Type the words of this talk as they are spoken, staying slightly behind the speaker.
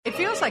It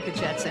feels like the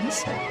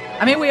Jetsons.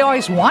 I mean, we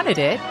always wanted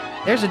it.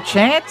 There's a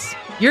chance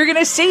you're going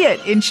to see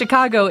it in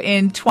Chicago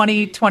in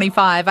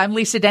 2025. I'm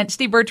Lisa Dent.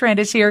 Steve Bertrand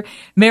is here.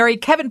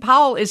 Kevin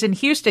Powell is in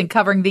Houston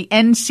covering the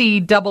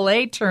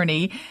NCAA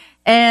tourney.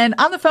 And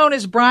on the phone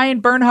is Brian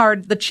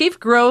Bernhard, the Chief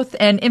Growth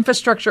and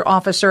Infrastructure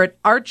Officer at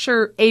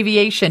Archer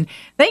Aviation.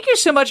 Thank you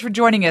so much for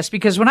joining us,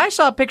 because when I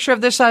saw a picture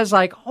of this, I was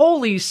like,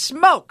 holy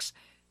smokes,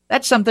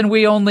 that's something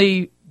we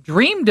only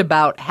dreamed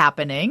about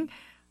happening.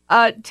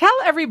 Tell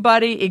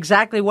everybody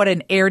exactly what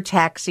an air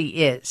taxi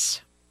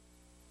is.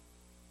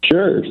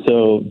 Sure.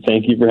 So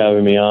thank you for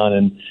having me on.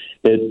 And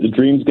the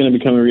dream's going to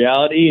become a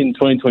reality in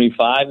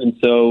 2025. And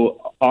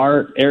so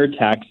our air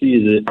taxi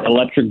is an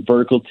electric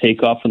vertical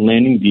takeoff and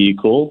landing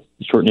vehicle,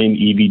 short name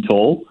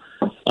eVTOL.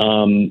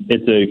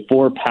 It's a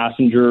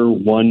 4-passenger,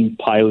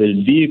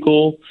 1-piloted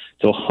vehicle.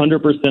 So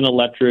 100%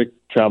 electric,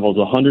 travels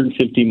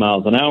 150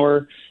 miles an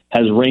hour,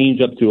 has range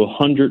up to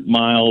 100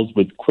 miles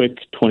with quick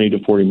 20 to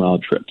 40-mile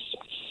trips.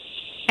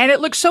 And it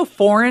looks so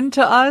foreign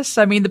to us.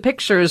 I mean, the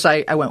pictures,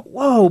 I went,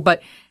 whoa,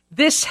 but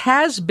this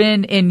has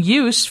been in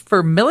use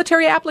for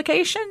military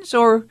applications,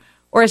 or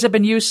has it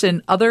been used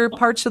in other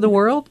parts of the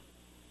world?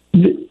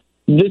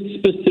 This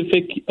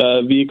specific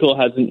vehicle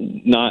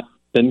hasn't not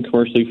been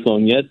commercially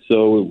flown yet,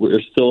 so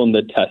we're still in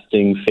the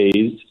testing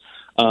phase.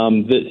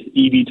 This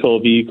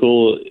eVTOL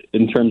vehicle,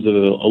 in terms of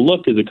a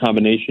look, is a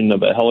combination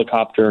of a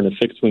helicopter and a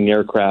fixed-wing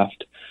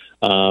aircraft.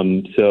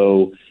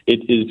 So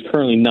it is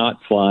currently not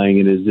flying.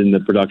 It is in the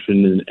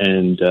production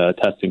and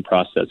testing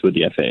process with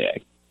the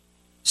FAA.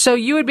 So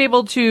you would be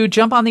able to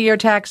jump on the air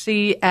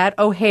taxi at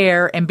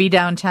O'Hare and be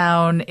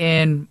downtown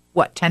in,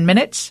 10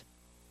 minutes?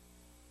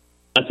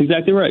 That's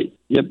exactly right.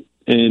 Yep.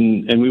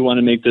 And we want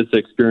to make this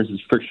experience as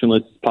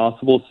frictionless as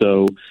possible.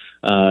 So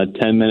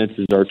 10 minutes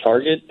is our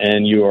target,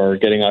 and you are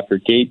getting off your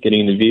gate,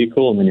 getting in the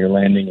vehicle, and then you're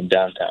landing in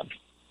downtown.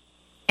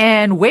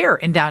 And where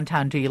in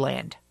downtown do you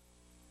land?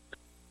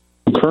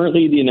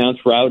 Currently, the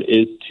announced route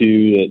is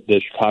to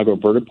the Chicago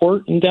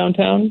vertiport in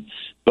downtown,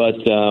 but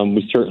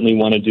we certainly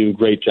want to do a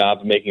great job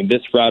of making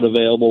this route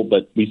available,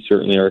 but we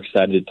certainly are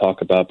excited to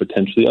talk about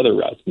potentially other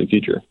routes in the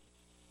future.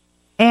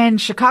 And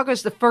Chicago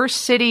is the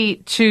first city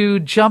to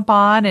jump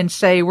on and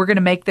say, we're going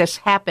to make this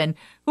happen.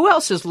 Who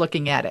else is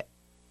looking at it?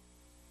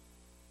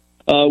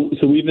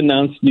 So we've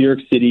announced New York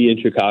City and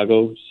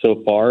Chicago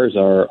so far as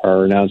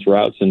our announced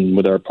routes, and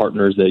with our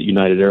partners at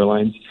United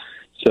Airlines.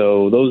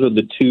 So those are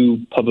the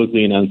two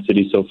publicly announced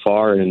cities so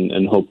far,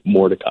 and hope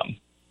more to come.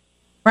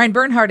 Brian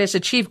Bernhard is a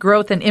Chief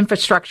Growth and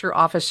Infrastructure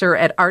Officer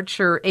at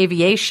Archer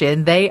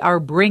Aviation. They are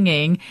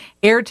bringing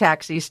air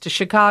taxis to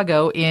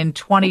Chicago in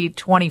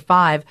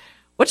 2025.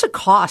 What's the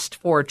cost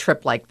for a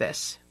trip like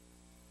this?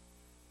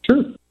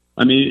 Sure.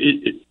 I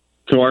mean,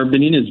 so our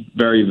opinion is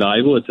very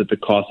valuable. It's at the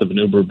cost of an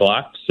Uber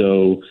Black.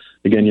 So,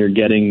 again, you're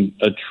getting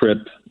a trip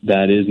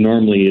that is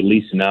normally at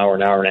least an hour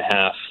and a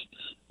half.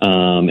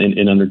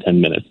 In under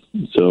 10 minutes.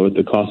 So at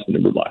the cost of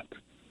an Uber Black.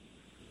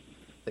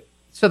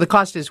 So the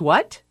cost is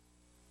what?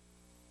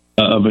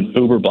 Of an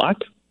Uber Black.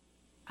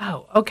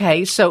 Oh,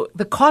 okay. So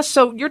the cost,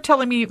 so you're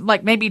telling me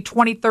like maybe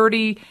 20,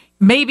 30,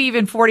 maybe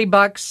even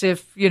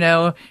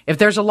 $40 if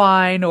there's a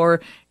line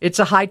or it's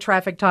a high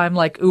traffic time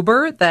like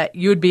Uber, that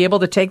you would be able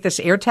to take this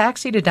air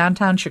taxi to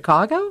downtown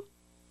Chicago?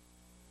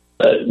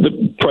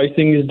 The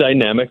pricing is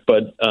dynamic,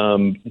 but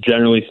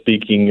generally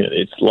speaking,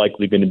 it's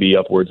likely going to be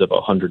upwards of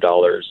 $100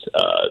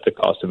 the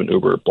cost of an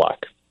Uber Black.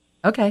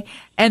 Okay.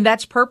 And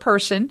that's per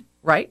person,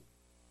 right?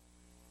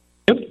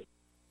 Yep.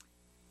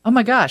 Oh,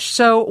 my gosh.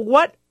 So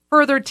what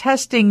further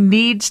testing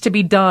needs to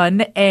be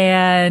done?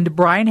 And,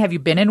 Brian, have you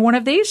been in one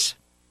of these?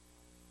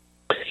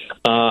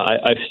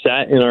 I've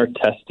sat in our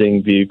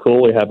testing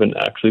vehicle. We haven't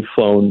actually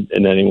flown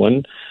in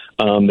anyone.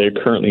 They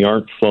currently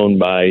aren't flown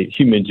by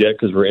humans yet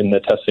because we're in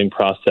the testing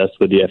process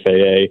with the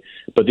FAA.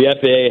 But the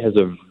FAA has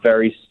a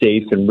very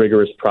safe and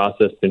rigorous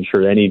process to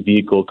ensure any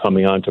vehicle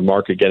coming onto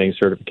market getting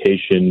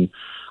certification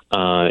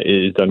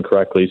is done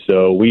correctly.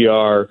 So we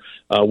are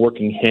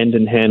working hand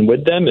in hand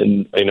with them.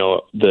 And,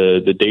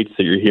 the dates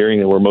that you're hearing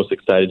that we're most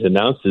excited to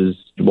announce is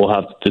we'll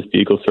have this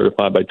vehicle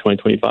certified by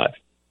 2025.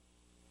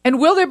 And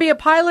will there be a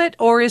pilot,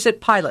 or is it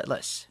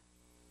pilotless?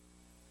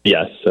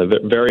 Yes,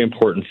 very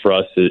important for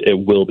us.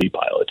 It will be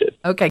piloted.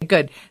 Okay,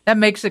 good. That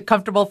makes it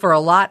comfortable for a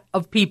lot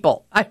of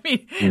people. I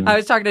mean, I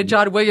was talking to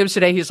John Williams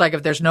today. He's like,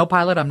 if there's no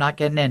pilot, I'm not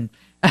getting in.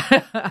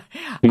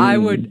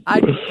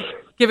 I'd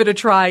give it a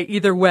try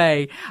either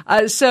way.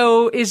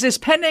 So is this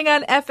pending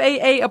on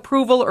FAA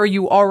approval, or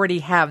you already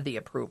have the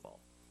approval?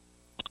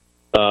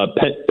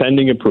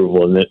 Pending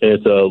approval. And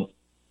it's a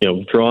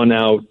drawn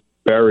out,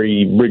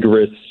 very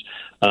rigorous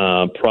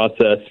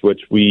process, which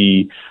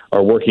we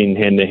are working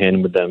hand in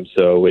hand with them.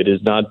 So it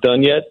is not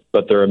done yet,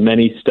 but there are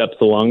many steps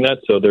along that.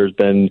 So there's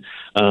been,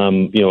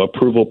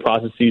 approval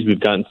processes. We've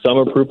gotten some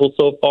approval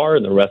so far,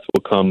 and the rest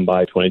will come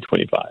by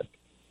 2025.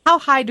 How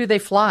high do they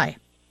fly?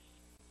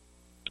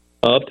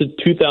 Up to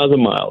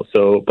 2,000 miles,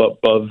 so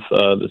above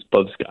the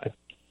sky.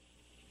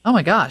 Oh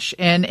my gosh!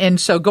 And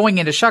so going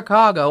into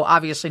Chicago,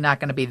 obviously not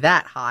going to be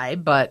that high,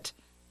 but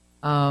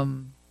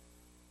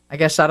I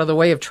guess, out of the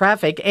way of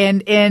traffic,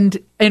 and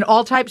in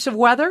all types of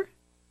weather?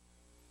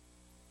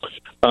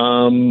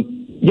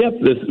 Yep,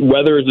 this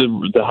weather is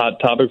the hot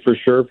topic for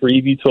sure for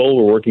eVTOL.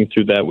 We're working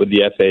through that with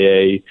the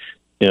FAA.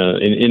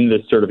 In the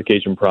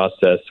certification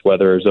process,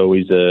 weather is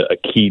always a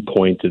key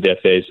point to the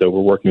FAA, so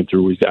we're working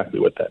through exactly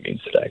what that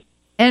means today.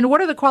 And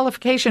what are the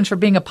qualifications for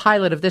being a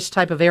pilot of this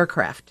type of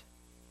aircraft?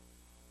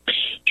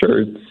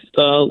 Sure.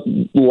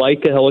 It's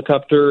like a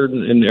helicopter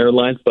in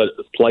airlines, but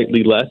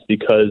slightly less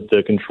because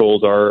the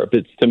controls are a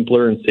bit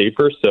simpler and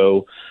safer.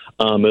 So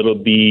it'll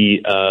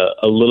be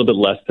a little bit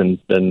less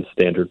than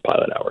standard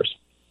pilot hours.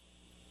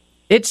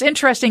 It's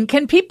interesting.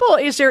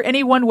 Is there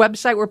any one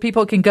website where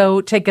people can go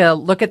take a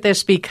look at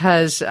this?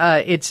 Because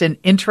it's an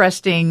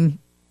interesting,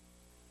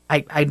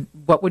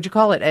 what would you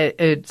call it?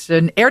 It's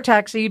an air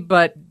taxi,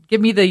 but give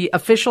me the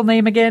official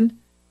name again.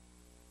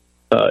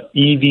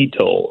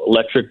 eVTOL,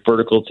 Electric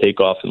Vertical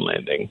Takeoff and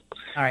Landing.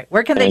 All right.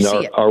 Where can they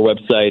see it? Our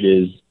website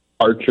is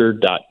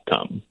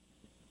archer.com.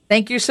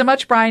 Thank you so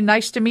much, Brian.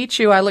 Nice to meet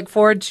you. I look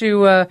forward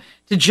to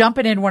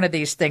jumping in one of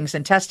these things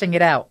and testing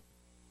it out.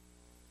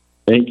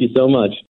 Thank you so much.